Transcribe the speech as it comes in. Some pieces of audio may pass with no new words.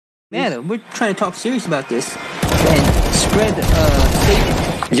matter. We're trying to talk serious about this and spread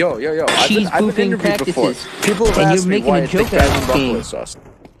fake Yo. I've been interviewed before. People have asked me why I think bad buffalo sauce.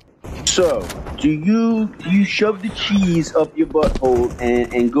 So, do you shove the cheese up your butthole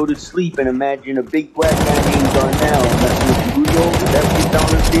and go to sleep and imagine a big black guy named Darnell messing with Rudolph? Is that what you're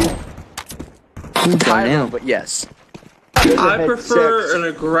telling us, dude? Darnell, but yes. I prefer an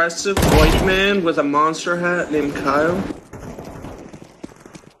aggressive white man with a monster hat named Kyle.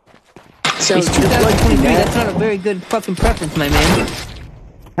 It's 2023, that's not a very good fucking preference, my man.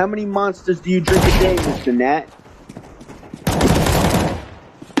 How many monsters do you drink a day, Mr. Nat?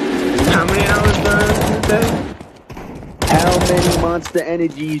 How many hours in a day? How many Monster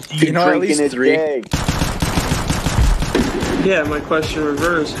Energies do you drink in a day? Yeah, my question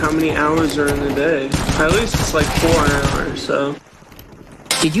reversed. How many hours are in a day? At least it's like 4 hours, so.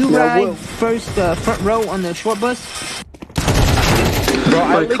 Did you ride first front row on the short bus? Bro,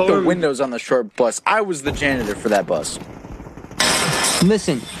 I licked the windows on the short bus. I was the janitor for that bus.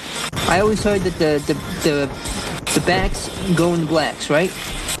 Listen, I always heard that the backs go in the blacks, right?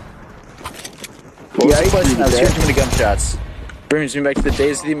 What was the question? I was hearing too many gunshots. Brings me back to the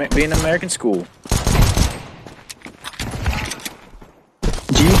days of being in American school.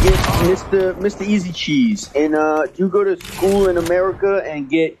 Do you get Mr. Easy Cheese? And do you go to school in America and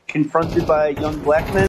get confronted by young black men?